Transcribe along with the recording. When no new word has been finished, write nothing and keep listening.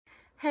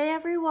Hey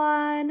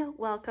everyone,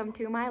 welcome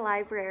to my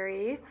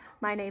library.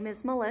 My name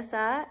is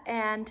Melissa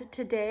and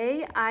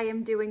today I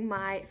am doing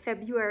my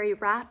February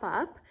wrap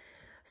up.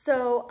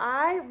 So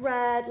I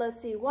read,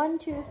 let's see, 1,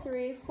 2,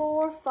 3,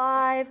 4,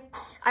 5.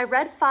 I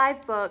read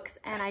 5 books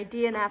and I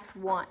DNF'd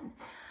 1.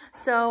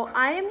 So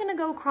I am gonna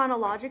go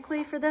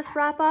chronologically for this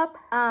wrap up.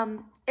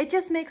 It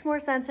just makes more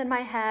sense in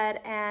my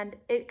head and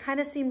it kind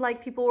of seemed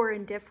like people were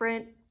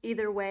indifferent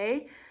either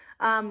way,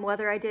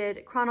 whether I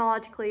did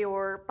chronologically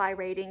or by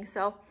rating.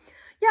 So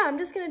yeah, I'm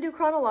just gonna do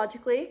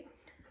chronologically.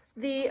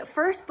 The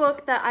first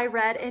book that I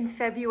read in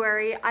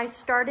February, I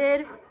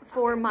started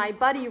for my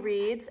buddy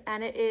reads,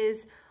 and it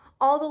is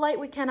All the Light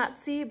We Cannot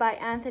See by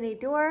Anthony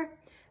Doerr.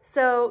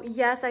 So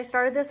yes, I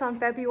started this on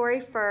February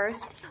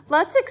 1st.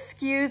 Let's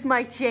excuse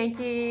my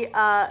janky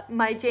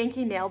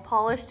nail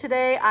polish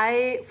today.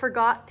 I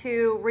forgot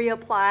to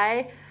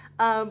reapply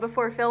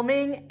before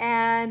filming,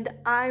 and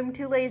I'm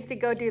too lazy to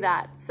go do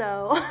that,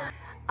 so.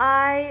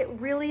 I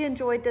really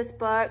enjoyed this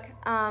book.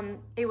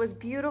 It was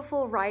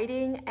beautiful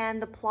writing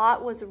and the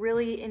plot was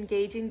really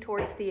engaging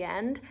towards the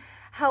end.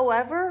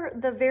 However,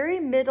 the very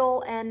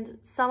middle and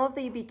some of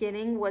the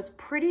beginning was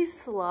pretty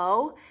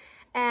slow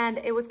and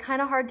it was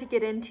kind of hard to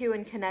get into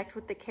and connect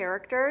with the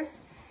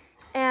characters.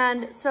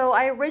 And so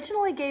I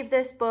originally gave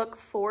this book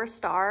 4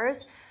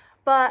 stars,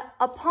 but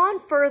upon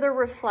further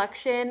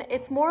reflection,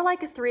 it's more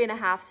like a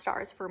 3.5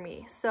 stars for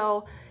me.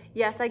 So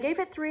yes, I gave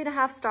it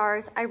 3.5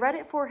 stars. I read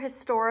it for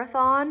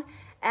HISTORATHON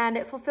and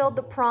it fulfilled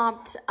the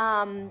prompt,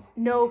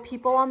 no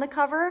people on the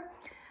cover,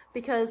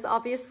 because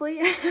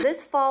obviously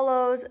this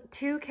follows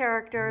 2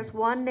 characters,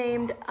 one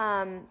named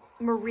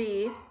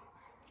Marie,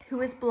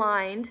 who is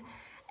blind,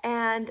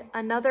 and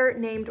another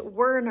named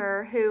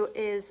Werner, who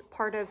is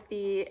part of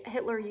the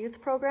Hitler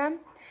Youth Program,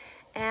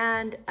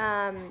 and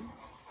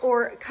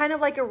or kind of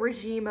like a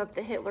regime of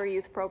the Hitler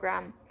Youth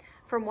Program,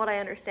 from what I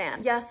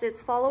understand. Yes,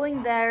 it's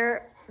following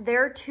their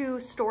 2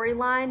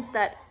 storylines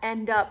that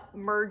end up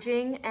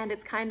merging, and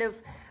it's kind of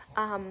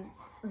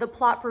the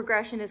plot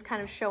progression is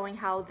kind of showing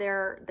how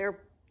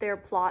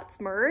their plots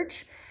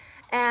merge.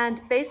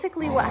 And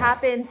basically what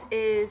happens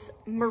is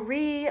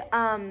Marie,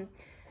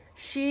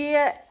 she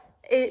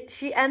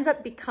ends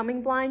up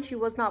becoming blind. She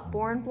was not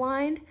born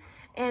blind,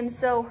 and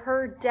so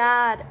her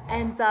dad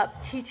ends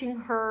up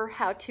teaching her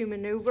how to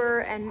maneuver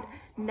and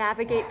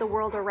navigate the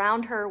world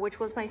around her, which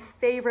was my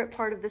favorite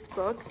part of this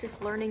book,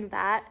 just learning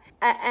that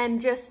and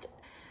just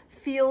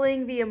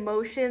feeling the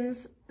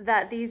emotions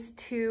that these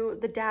 2,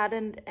 the dad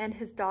and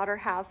his daughter,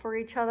 have for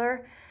each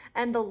other,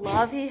 and the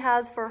love he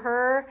has for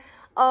her.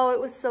 Oh,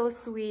 it was so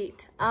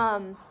sweet.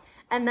 And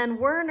then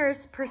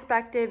Werner's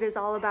perspective is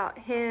all about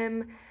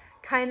him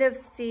kind of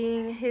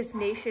seeing his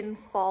nation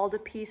fall to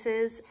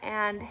pieces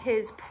and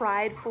his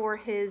pride for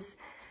his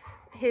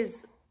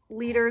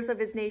leaders of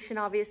his nation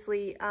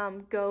obviously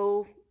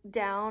go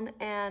down,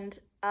 and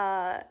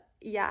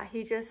yeah,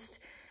 he just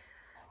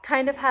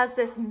kind of has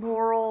this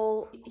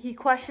he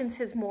questions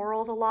his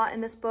morals a lot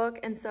in this book,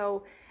 and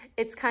so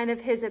it's kind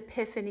of his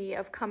epiphany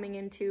of coming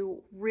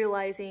into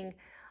realizing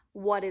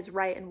what is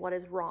right and what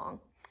is wrong.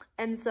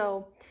 And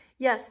so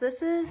yes,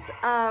 this is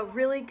a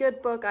really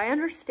good book. I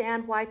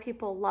understand why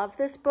people love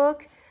this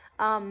book.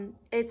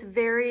 It's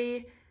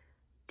very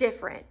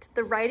different.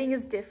 The writing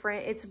is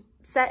different. It's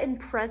set in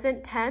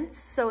present tense,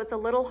 so it's a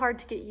little hard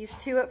to get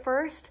used to at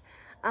first.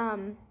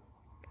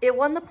 It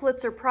won the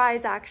Pulitzer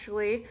Prize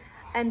actually,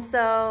 and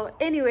so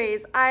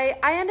anyways, I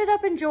ended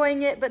up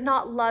enjoying it but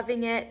not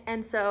loving it,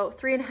 and so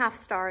 3.5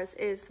 stars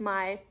is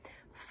my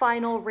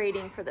final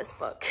rating for this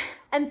book.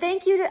 And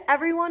thank you to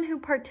everyone who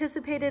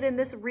participated in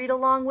this read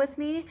along with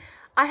me.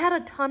 I had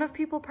a ton of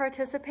people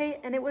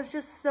participate and it was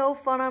just so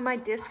fun on my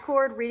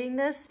Discord reading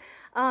this.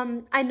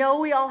 I know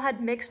we all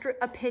had mixed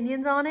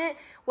opinions on it,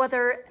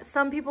 whether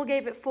some people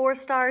gave it 4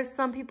 stars,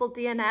 some people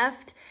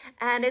DNF'd,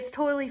 and it's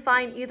totally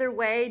fine either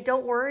way.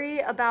 Don't worry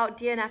about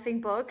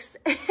DNFing books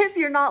if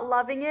you're not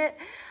loving it.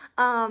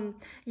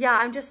 Yeah,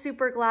 I'm just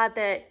super glad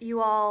that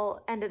you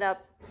all ended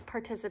up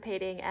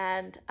participating,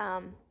 and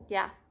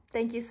yeah,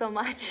 thank you so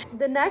much.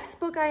 The next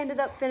book I ended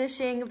up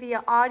finishing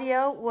via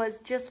audio was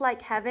Just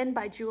Like Heaven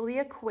by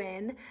Julia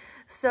Quinn.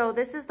 So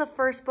this is the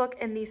first book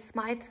in the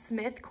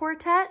Smythe-Smith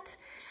quartet,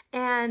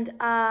 and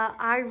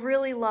I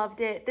really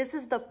loved it. This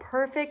is the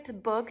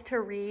perfect book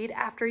to read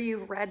after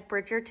you've read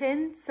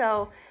Bridgerton.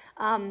 So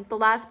the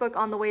last book,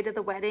 On the Way to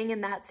the Wedding, in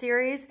that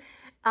series,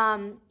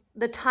 the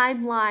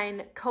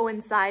timeline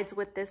coincides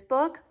with this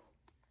book.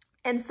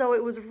 And so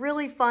it was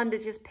really fun to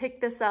just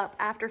pick this up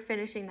after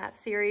finishing that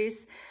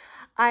series.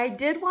 I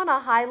did want to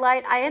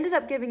highlight, I ended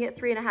up giving it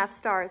 3.5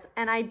 stars,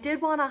 and I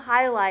did want to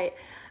highlight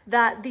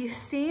that the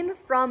scene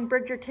from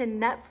Bridgerton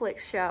Netflix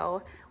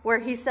show where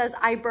he says,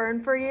 "I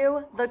burn for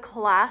you," the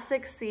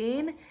classic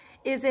scene,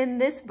 is in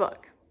this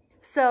book.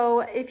 So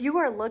if you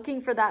are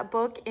looking for that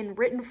book in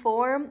written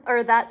form,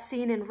 or that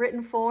scene in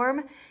written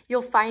form,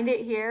 you'll find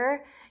it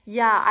here.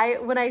 Yeah,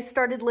 when I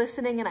started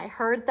listening and I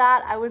heard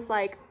that, I was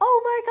like,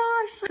 oh my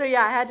gosh. So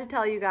yeah, I had to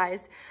tell you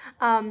guys.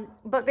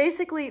 But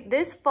basically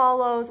this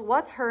follows,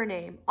 what's her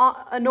name?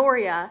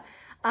 Honoria.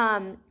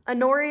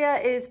 Honoria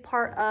is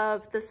part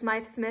of the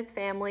Smythe-Smith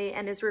family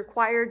and is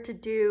required to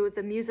do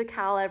the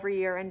musicale every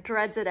year and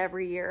dreads it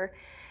every year.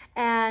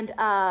 And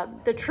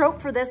the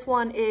trope for this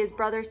one is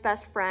brother's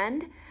best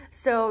friend.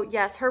 So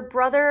yes, her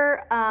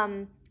brother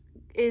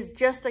is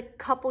just a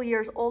couple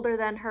years older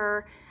than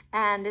her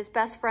and is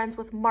best friends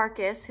with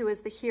Marcus, who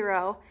is the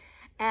hero.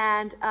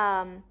 And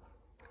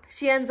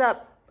she ends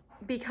up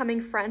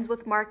becoming friends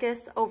with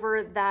Marcus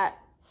over that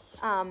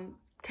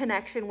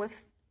connection with,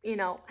 you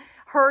know,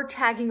 her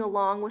tagging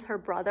along with her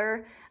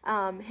brother,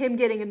 him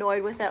getting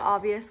annoyed with it,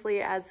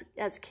 obviously, as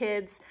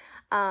kids.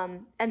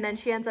 And then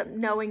she ends up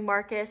knowing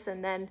Marcus,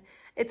 and then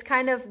it's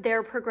kind of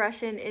their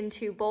progression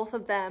into both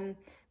of them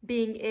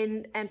being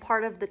in and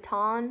part of the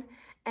Ton,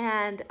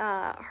 and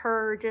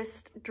her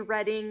just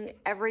dreading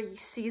every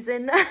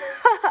season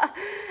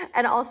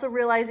and also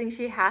realizing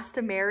she has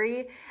to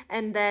marry,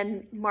 and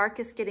then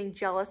Marcus getting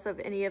jealous of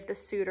any of the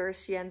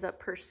suitors she ends up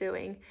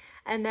pursuing.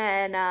 And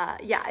then,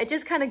 yeah, it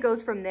just kind of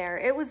goes from there.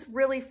 It was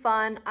really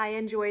fun. I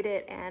enjoyed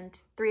it, and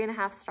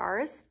 3.5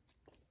 stars.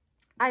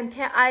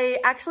 I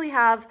actually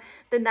have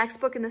the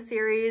next book in the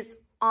series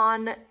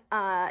on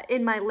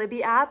in my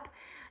Libby app,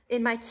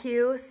 in my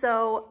queue.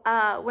 So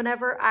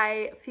whenever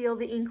I feel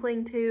the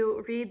inkling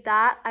to read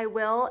that, I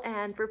will,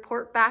 and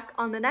report back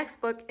on the next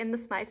book in the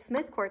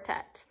Smythe-Smith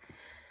Quartet.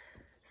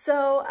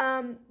 So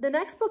the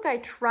next book I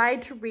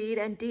tried to read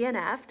and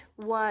DNF'd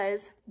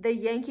was The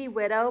Yankee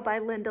Widow by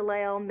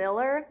Lael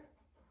Miller.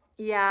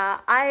 Yeah,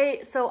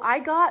 so I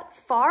got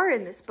far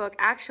in this book,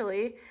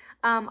 actually.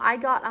 I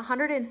got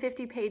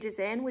 150 pages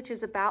in, which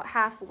is about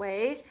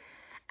halfway,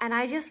 and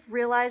I just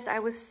realized I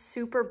was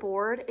super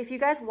bored. If you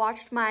guys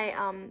watched my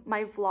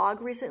my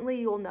vlog recently,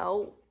 you'll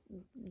know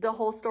the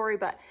whole story,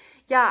 but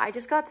yeah, I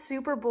just got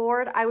super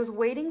bored. I was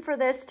waiting for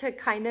this to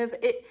kind of,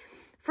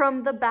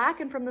 from the back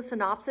and from the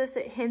synopsis,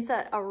 it hints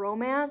at a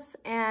romance,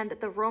 and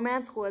the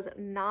romance was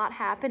not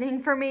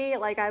happening for me.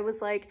 Like, I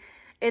was like,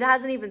 it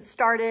hasn't even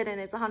started and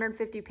it's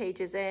 150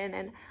 pages in.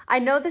 And I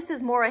know this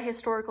is more a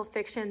historical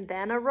fiction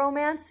than a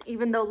romance,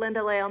 even though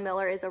Lael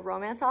Miller is a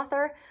romance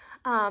author.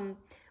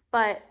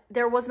 But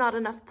there was not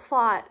enough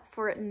plot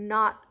for it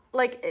not,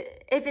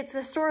 like, if it's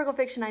historical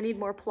fiction, I need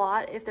more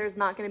plot if there's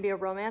not going to be a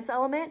romance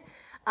element.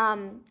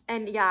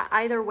 And yeah,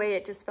 either way,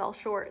 it just fell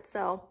short.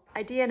 So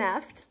I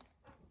DNF'd.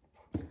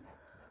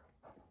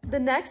 The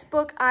next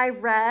book I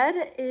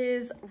read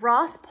is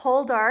Ross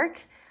Poldark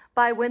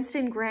by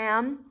Winston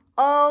Graham.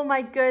 Oh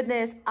my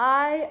goodness,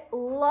 I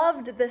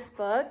loved this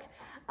book.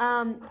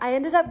 I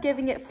ended up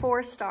giving it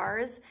 4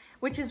 stars,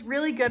 which is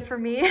really good for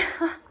me.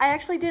 I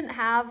actually didn't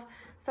have,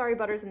 sorry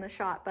Butter's in the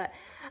shot, but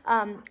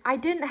I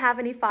didn't have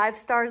any 5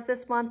 stars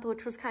this month,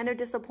 which was kind of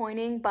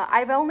disappointing, but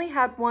I've only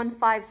had 1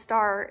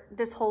 5-star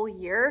this whole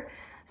year,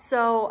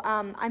 so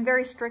I'm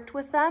very strict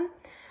with them.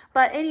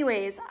 But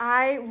anyways,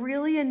 I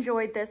really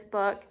enjoyed this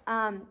book.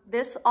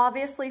 This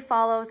obviously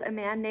follows a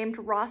man named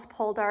Ross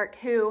Poldark,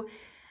 who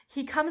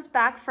he comes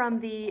back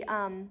from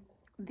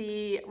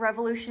the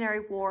Revolutionary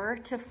War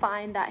to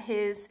find that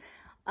his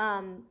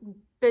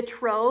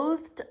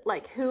betrothed,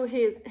 like who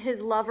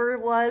his lover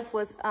was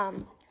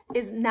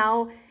is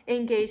now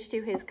engaged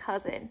to his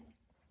cousin.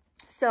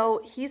 So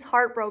he's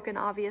heartbroken,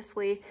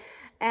 obviously,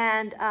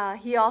 and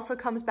he also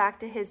comes back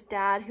to his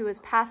dad, who has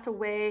passed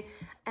away,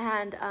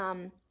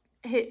 and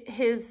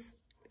his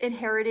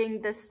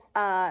inheriting this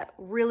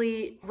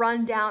really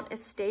run-down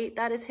estate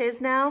that is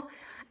his now.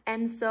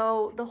 And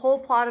so the whole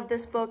plot of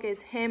this book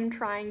is him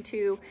trying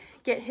to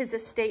get his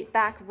estate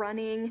back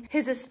running.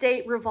 His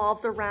estate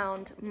revolves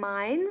around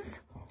mines.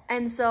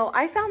 And so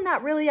I found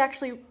that really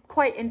actually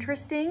quite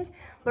interesting,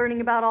 learning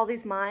about all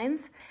these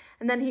mines.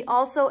 And then he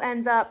also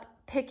ends up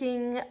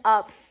picking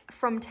up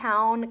from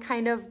town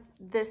kind of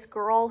this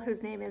girl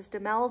whose name is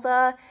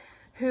Demelza,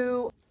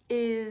 who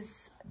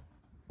is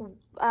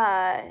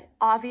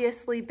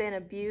obviously been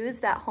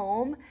abused at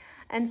home.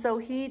 And so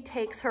he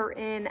takes her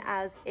in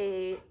as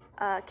a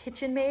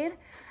kitchen maid.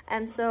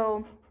 And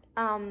so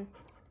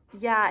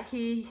yeah,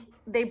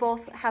 they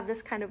both have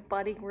this kind of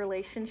budding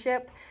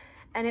relationship,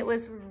 and it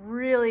was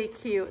really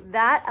cute.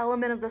 That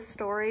element of the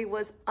story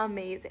was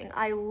amazing.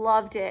 I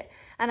loved it,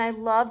 and I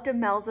loved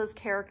Demelza's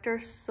character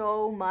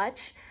so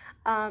much.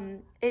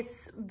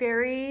 It's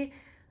very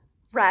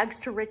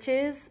rags to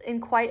riches in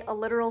quite a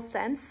literal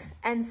sense,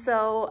 and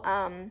so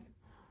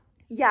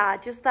yeah,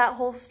 just that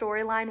whole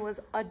storyline was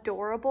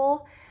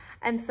adorable.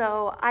 And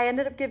so I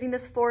ended up giving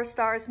this 4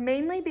 stars,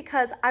 mainly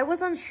because I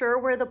was unsure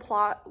where the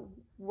plot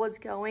was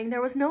going.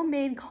 There was no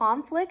main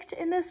conflict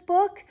in this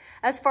book,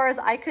 as far as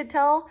I could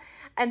tell.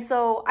 And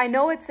so I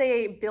know it's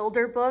a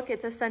builder book.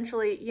 It's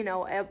essentially, you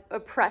know, a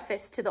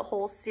preface to the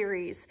whole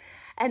series.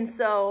 And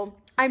so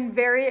I'm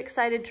very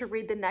excited to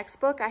read the next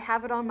book. I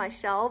have it on my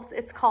shelves.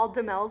 It's called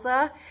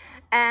Demelza,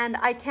 and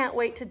I can't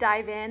wait to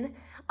dive in.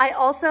 I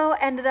also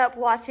ended up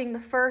watching the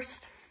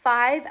first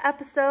 5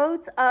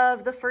 episodes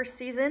of the first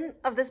season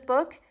of this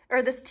book,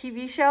 or this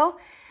TV show,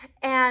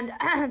 and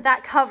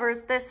that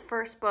covers this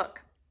first book.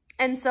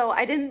 And so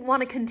I didn't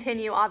want to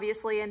continue,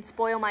 obviously, and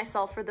spoil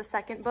myself for the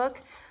second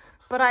book,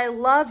 but I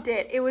loved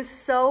it. It was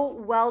so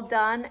well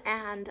done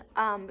and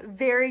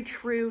very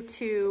true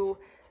to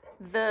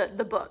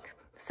the book.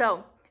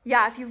 So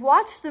yeah, if you've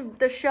watched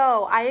the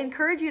show, I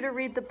encourage you to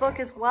read the book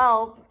as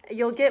well.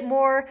 You'll get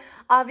more.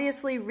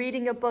 Obviously,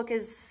 reading a book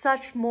is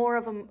such more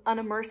of an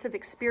immersive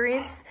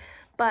experience,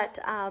 but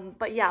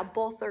yeah,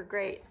 both are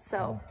great.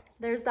 So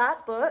there's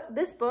that book,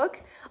 this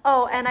book.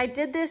 Oh, and I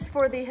did this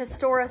for the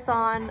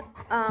HISTORATHON.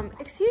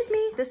 Excuse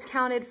me. This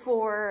counted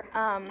for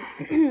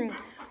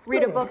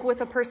read a book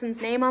with a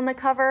person's name on the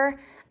cover,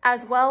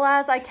 as well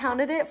as I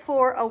counted it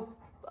for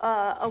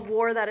a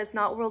war that is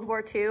not World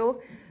War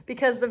II,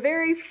 because the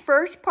very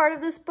first part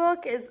of this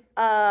book is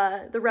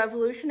the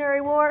Revolutionary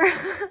War.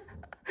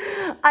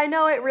 I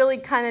know it really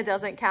kind of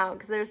doesn't count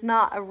because there's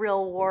not a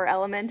real war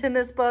element in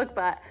this book,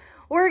 but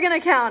we're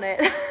gonna count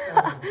it.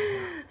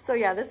 So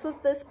yeah, this was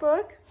this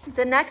book.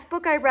 The next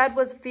book I read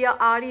was via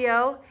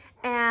audio,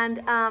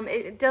 and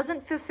it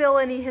doesn't fulfill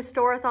any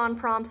HISTORATHON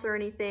prompts or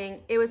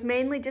anything. It was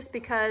mainly just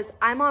because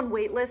I'm on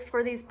wait list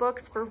for these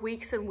books for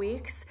weeks and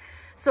weeks.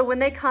 So when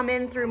they come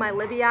in through my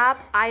Libby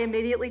app, I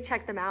immediately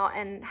check them out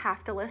and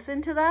have to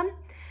listen to them.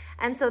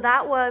 And so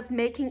that was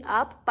Making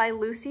Up by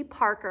Lucy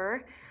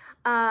Parker.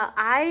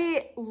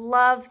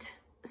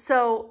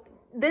 So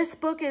this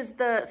book is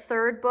the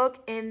third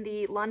book in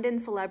the London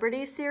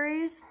Celebrities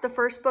series, the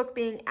first book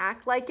being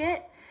Act Like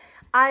It.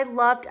 I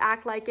loved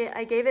Act Like It.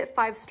 I gave it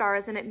 5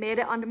 stars and it made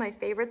it onto my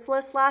favorites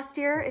list last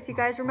year, if you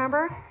guys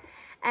remember.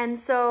 And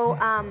so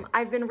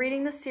I've been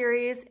reading the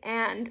series,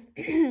 and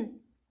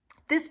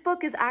this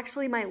book is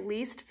actually my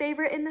least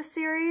favorite in the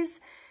series.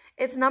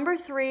 It's number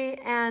 3,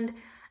 and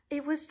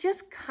it was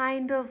just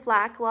kind of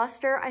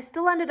lackluster. I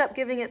still ended up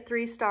giving it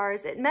 3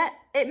 stars. It met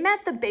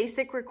the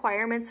basic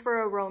requirements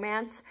for a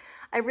romance.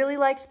 I really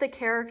liked the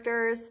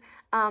characters.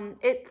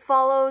 It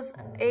follows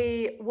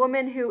a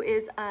woman who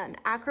is an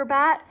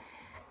acrobat,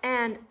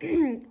 and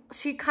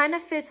she kind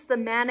of fits the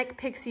manic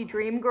pixie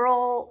dream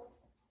girl,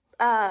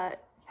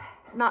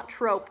 not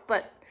trope,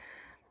 but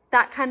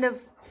that kind of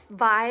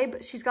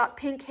vibe. She's got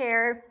pink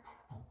hair,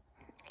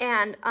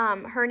 and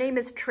her name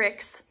is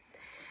Trix.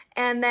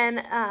 And then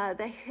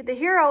the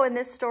hero in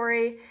this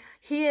story,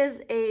 he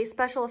is a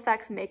special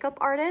effects makeup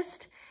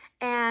artist,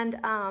 and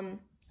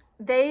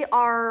they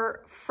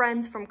are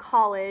friends from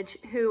college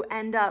who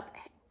end up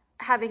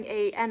having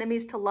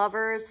enemies to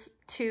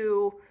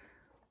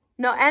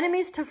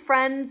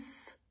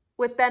friends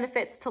with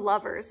benefits to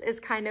lovers is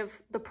kind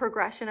of the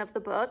progression of the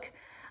book.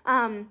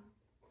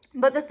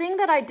 But the thing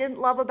that I didn't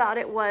love about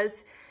it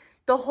was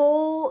the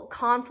whole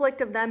conflict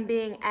of them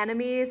being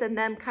enemies and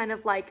them kind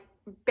of like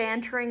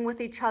bantering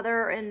with each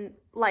other and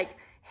like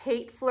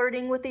hate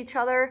flirting with each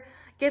other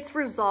gets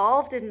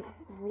resolved in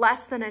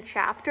less than a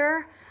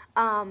chapter.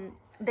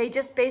 They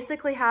just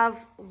basically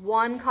have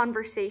one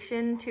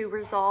conversation to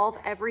resolve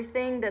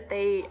everything that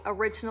they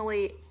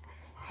originally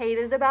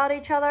hated about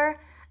each other.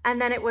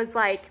 And then it was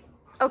like,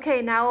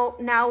 okay, now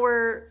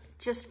we're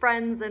just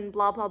friends and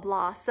blah, blah,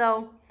 blah.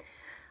 So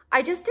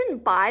I just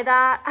didn't buy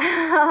that.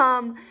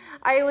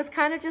 I was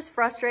kind of just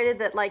frustrated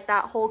that like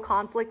that whole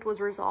conflict was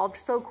resolved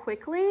so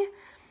quickly.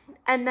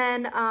 And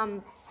then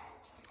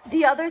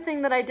the other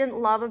thing that I didn't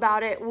love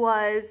about it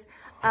was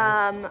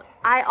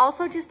I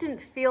also just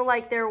didn't feel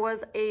like there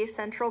was a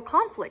central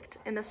conflict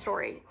in the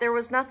story. There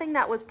was nothing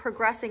that was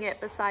progressing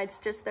it besides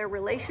just their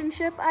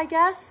relationship, I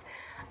guess.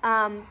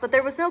 But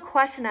there was no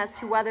question as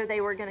to whether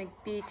they were going to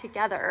be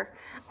together.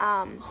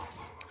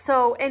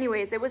 So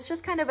anyways, it was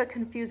just kind of a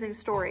confusing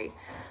story.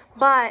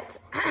 But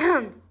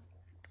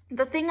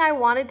the thing I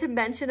wanted to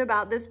mention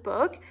about this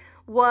book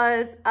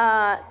was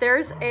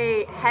there's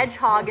a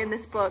hedgehog in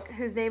this book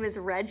whose name is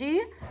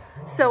Reggie.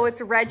 So it's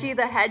Reggie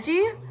the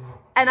Hedgie,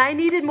 and I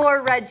needed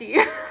more Reggie.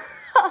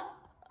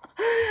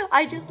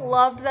 I just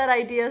loved that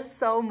idea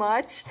so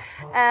much,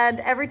 and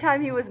every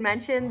time he was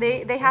mentioned,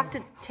 they have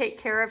to take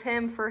care of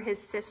him for his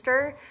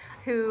sister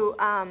who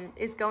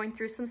is going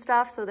through some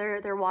stuff, so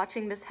they're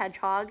watching this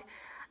hedgehog,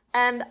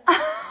 and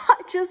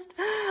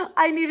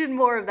I needed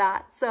more of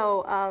that.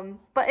 So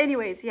but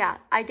anyways, yeah,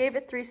 I gave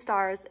it 3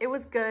 stars. It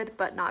was good,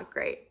 but not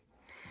great.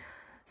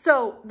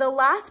 So the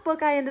last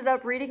book I ended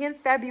up reading in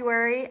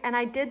February, and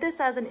I did this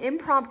as an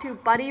impromptu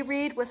buddy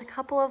read with a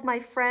couple of my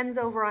friends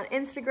over on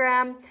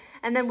Instagram,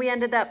 and then we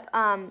ended up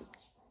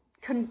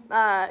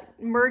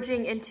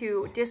merging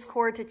into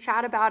Discord to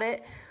chat about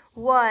it,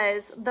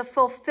 was The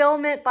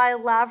Fulfillment by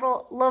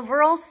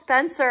LaVyrle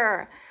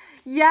Spencer.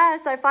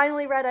 Yes, I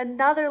finally read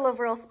another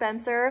LaVyrle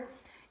Spencer.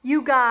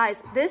 You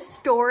guys, this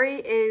story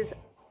is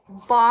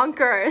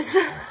bonkers.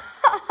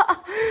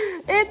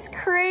 It's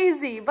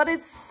crazy, but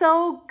it's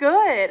so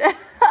good.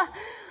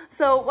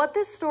 So what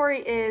this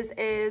story is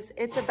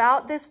it's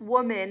about this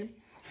woman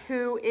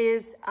who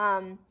is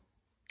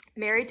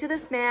married to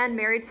this man,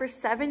 married for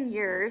 7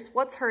 years.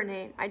 What's her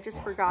name? I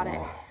just forgot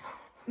it.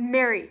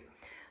 Mary.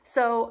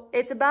 So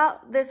it's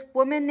about this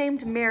woman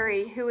named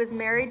Mary who is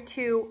married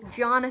to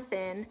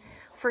Jonathan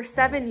for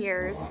 7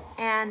 years,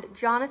 and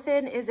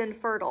Jonathan is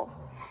infertile.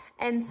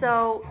 And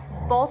so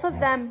both of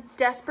them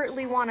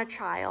desperately want a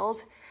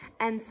child,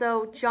 And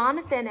so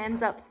Jonathan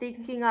ends up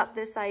thinking up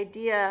this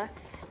idea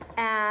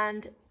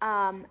and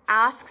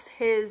asks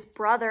his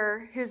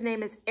brother, whose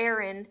name is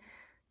Aaron,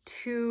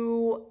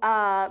 to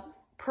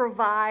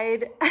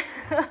provide,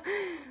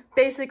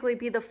 basically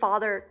be the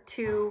father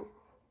to,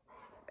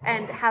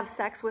 and have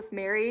sex with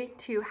Mary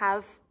to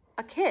have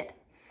a kid.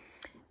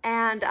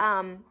 And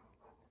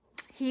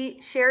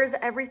he shares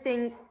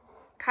everything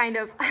kind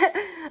of,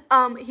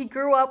 he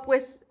grew up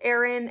with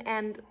Aaron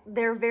and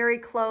they're very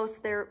close.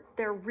 They're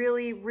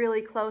really,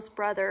 really close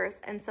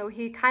brothers. And so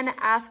he kind of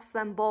asks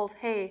them both,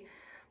 hey,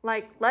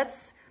 like,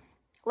 let's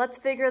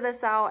figure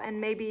this out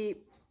and maybe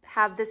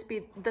have this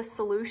be the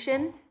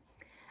solution.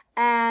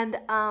 And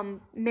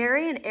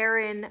Mary and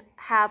Aaron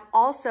have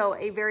also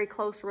a very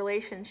close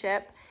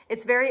relationship.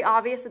 It's very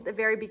obvious at the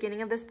very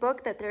beginning of this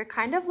book that they're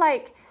kind of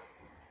like,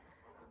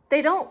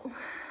 they don't,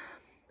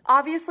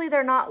 obviously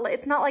they're not,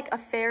 it's not like a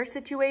fair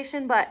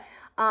situation, but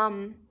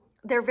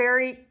they're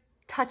very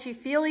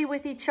touchy-feely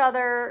with each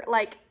other,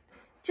 like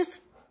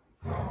just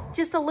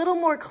a little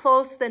more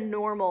close than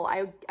normal,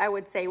 I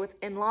would say, with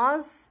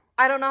in-laws.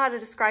 I don't know how to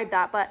describe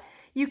that, but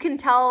you can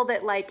tell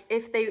that, like,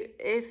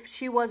 if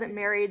she wasn't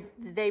married,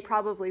 they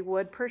probably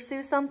would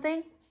pursue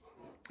something.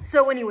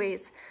 So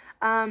anyways,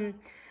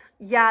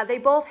 yeah, they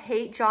both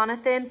hate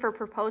Jonathan for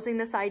proposing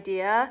this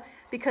idea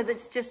because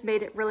it's just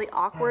made it really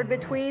awkward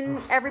between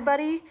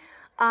everybody.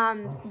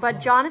 But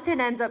Jonathan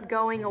ends up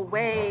going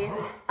away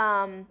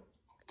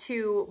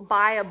to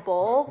buy a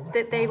bull.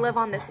 That they live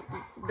on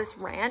this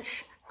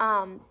ranch,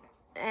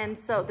 and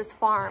so this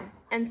farm.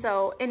 And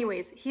so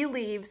anyways, he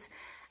leaves,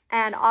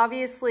 and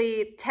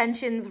obviously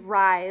tensions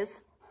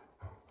rise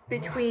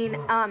between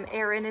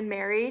Aaron and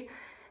Mary.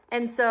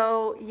 And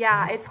so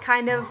yeah, it's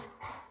kind of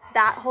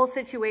that whole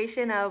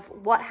situation of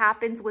what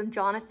happens when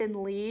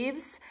Jonathan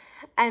leaves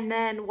and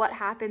then what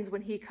happens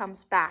when he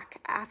comes back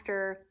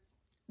after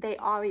they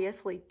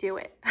obviously do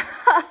it.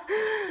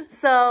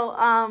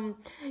 So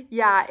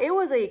yeah, it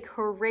was a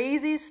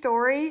crazy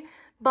story,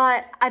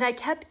 and I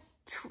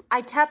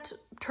kept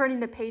turning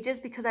the pages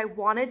because I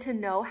wanted to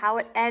know how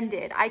it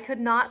ended. I could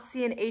not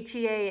see an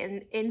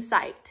HEA in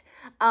sight.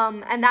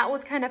 And that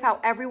was kind of how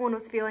everyone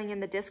was feeling in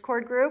the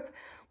Discord group.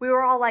 We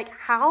were all like,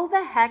 how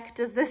the heck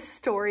does this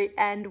story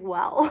end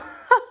well?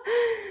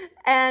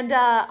 And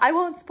I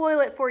won't spoil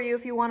it for you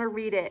if you want to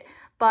read it.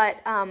 But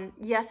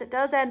yes, it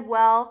does end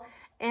well.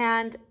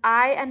 And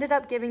I ended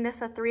up giving this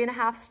a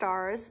 3.5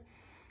 stars.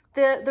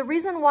 The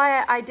reason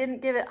why I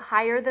didn't give it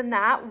higher than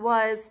that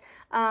was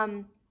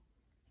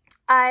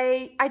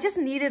I just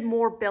needed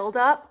more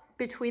build-up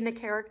between the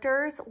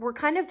characters. We're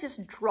kind of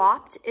just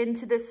dropped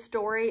into this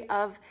story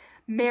of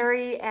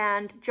Mary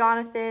and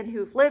Jonathan,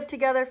 who've lived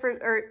together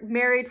or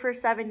married for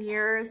 7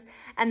 years,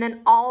 and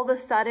then all of a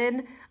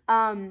sudden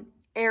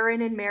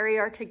Aaron and Mary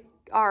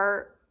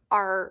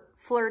are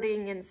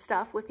flirting and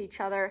stuff with each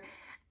other.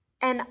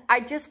 And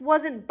I just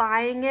wasn't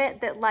buying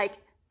it that, like,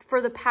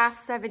 for the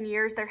past 7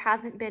 years there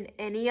hasn't been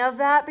any of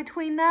that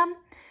between them.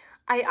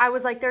 I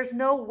was like, there's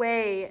no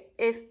way,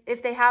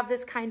 if they have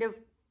this kind of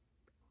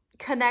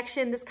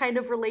connection, this kind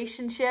of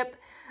relationship,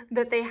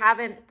 that they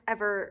haven't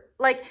ever,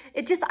 like,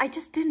 I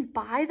just didn't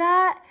buy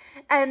that.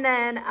 And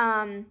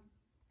then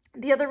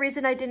the other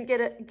reason I didn't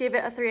give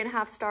it a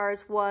 3.5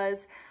 stars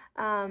was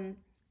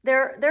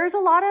there's a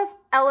lot of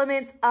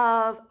elements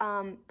of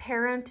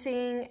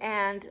parenting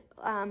and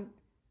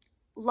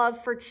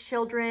love for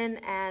children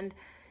and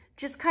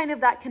just kind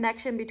of that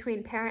connection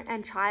between parent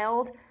and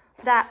child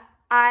that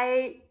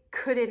I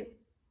couldn't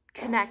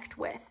connect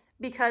with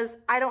because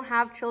I don't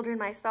have children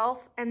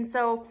myself. And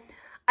so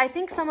I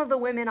think some of the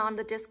women on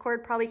the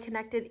Discord probably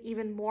connected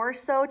even more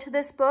so to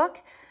this book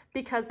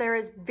because there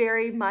is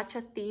very much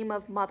a theme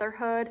of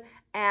motherhood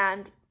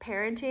and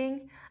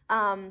parenting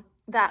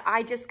that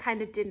I just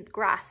kind of didn't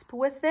grasp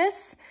with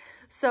this.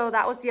 So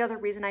that was the other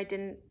reason I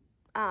didn't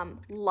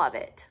love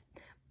it.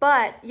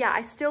 But yeah,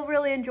 I still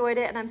really enjoyed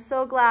it, and I'm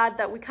so glad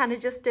that we kind of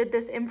just did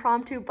this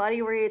impromptu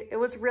buddy read. It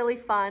was really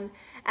fun,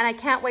 and I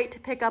can't wait to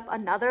pick up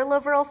another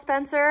LaVyrle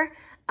Spencer.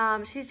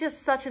 She's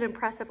just such an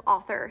impressive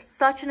author,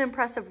 such an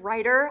impressive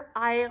writer.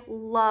 I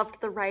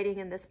loved the writing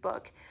in this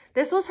book.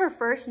 This was her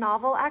first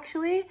novel,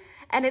 actually,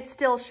 and it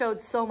still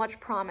showed so much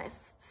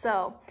promise.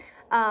 So,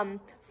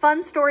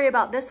 fun story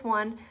about this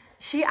one.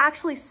 She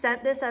actually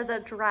sent this as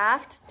a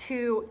draft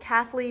to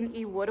Kathleen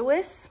E.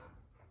 Woodiwiss,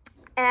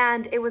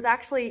 and it was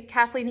actually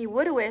Kathleen E.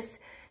 Woodiwiss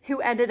who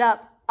ended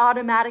up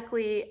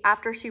automatically,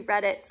 after she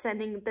read it,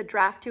 sending the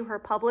draft to her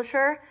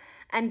publisher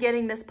and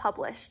getting this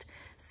published.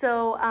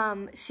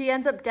 So she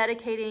ends up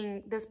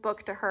dedicating this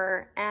book to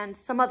her and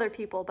some other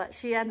people, but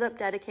she ends up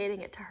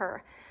dedicating it to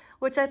her,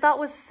 which I thought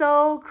was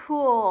so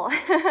cool.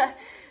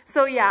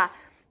 So yeah,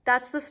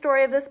 that's the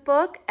story of this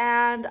book,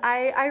 and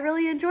I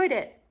really enjoyed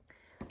it.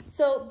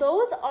 So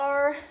those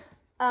are,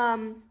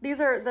 these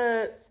are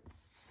the,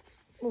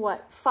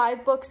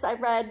 5 books I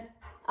read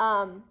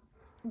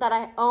that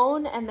I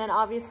own, and then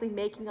obviously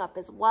making up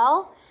as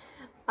well.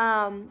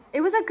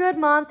 It was a good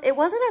month. It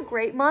wasn't a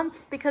great month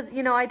because,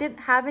 you know, I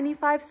didn't have any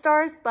 5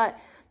 stars, but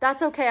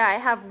that's okay. I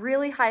have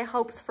really high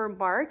hopes for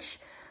March.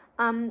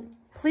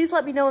 Please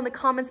let me know in the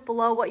comments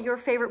below what your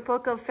favorite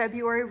book of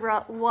February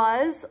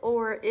was,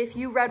 or if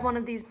you read one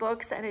of these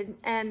books,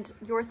 and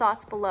your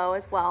thoughts below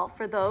as well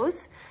for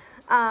those.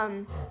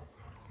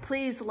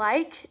 Please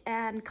like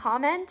and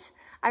comment.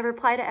 I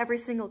reply to every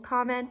single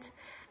comment.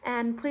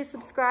 And please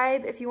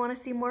subscribe if you want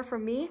to see more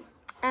from me.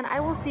 And I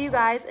will see you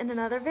guys in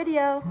another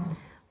video.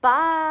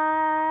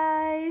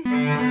 Bye!